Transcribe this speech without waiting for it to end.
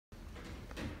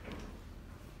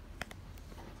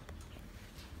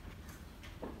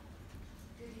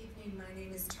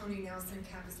is Tony Nelson,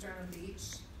 Capistrano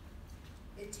Beach.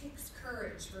 It takes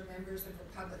courage for members of the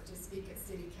public to speak at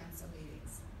city council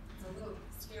meetings. It's a little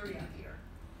scary up here,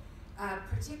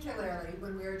 particularly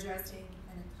when we're addressing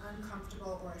an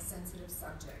uncomfortable or a sensitive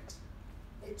subject.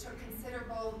 It took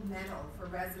considerable mettle for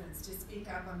residents to speak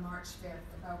up on March 5th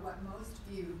about what most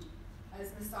viewed as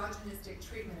misogynistic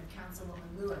treatment of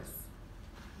Councilwoman Lewis.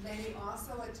 Many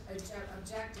also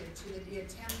objected to the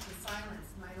attempt to silence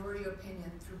minority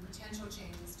opinion through potential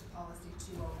changes to Policy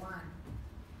 201.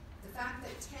 The fact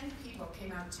that 10 people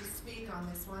came out to speak on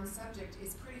this one subject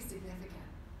is pretty significant.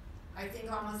 I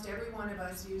think almost every one of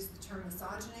us used the term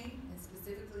misogyny and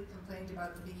specifically complained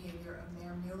about the behavior of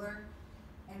Mayor Muller,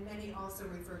 and many also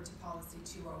referred to Policy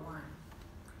 201.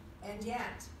 And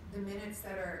yet, the minutes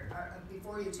that are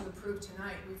before you to approve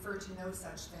tonight refer to no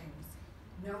such things.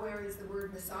 Nowhere is the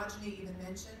word misogyny even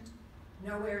mentioned,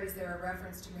 nowhere is there a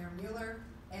reference to Mayor Muller,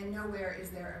 and nowhere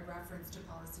is there a reference to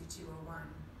Policy 201.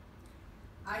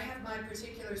 I have my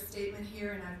particular statement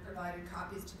here, and I've provided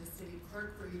copies to the city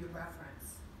clerk for you to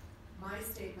reference. My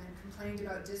statement complained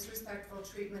about disrespectful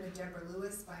treatment of Deborah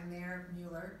Lewis by Mayor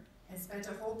Muller and spent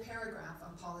a whole paragraph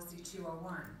on Policy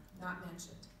 201, not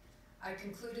mentioned. I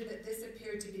concluded that this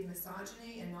appeared to be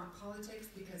misogyny and not politics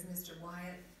because Mr.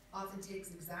 Wyatt often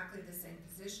takes exactly the same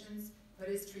positions, but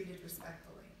is treated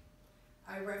respectfully.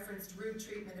 I referenced rude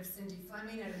treatment of Cindy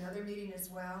Fleming at another meeting as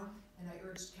well, and I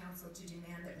urged council to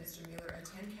demand that Mr. Muller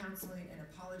attend counseling and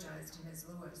apologize to Ms.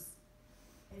 Lewis.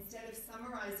 Instead of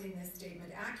summarizing this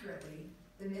statement accurately,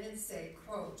 the minutes say,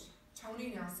 quote,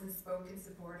 Tony Nelson spoke in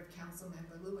support of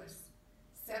Councilmember Lewis.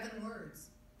 7 words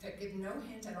that give no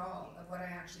hint at all of what I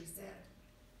actually said.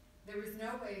 There was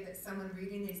no way that someone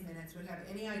reading these minutes would have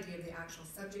any idea of the actual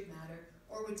subject matter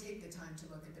or would take the time to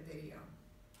look at the video.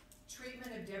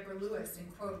 Treatment of Deborah Lewis, in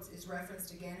quotes, is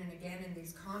referenced again and again in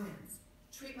these comments.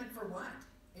 Treatment for what?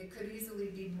 It could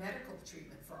easily be medical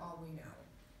treatment for all we know.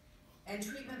 And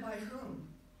treatment by whom?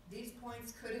 These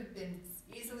points could have been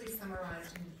easily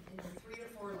summarized in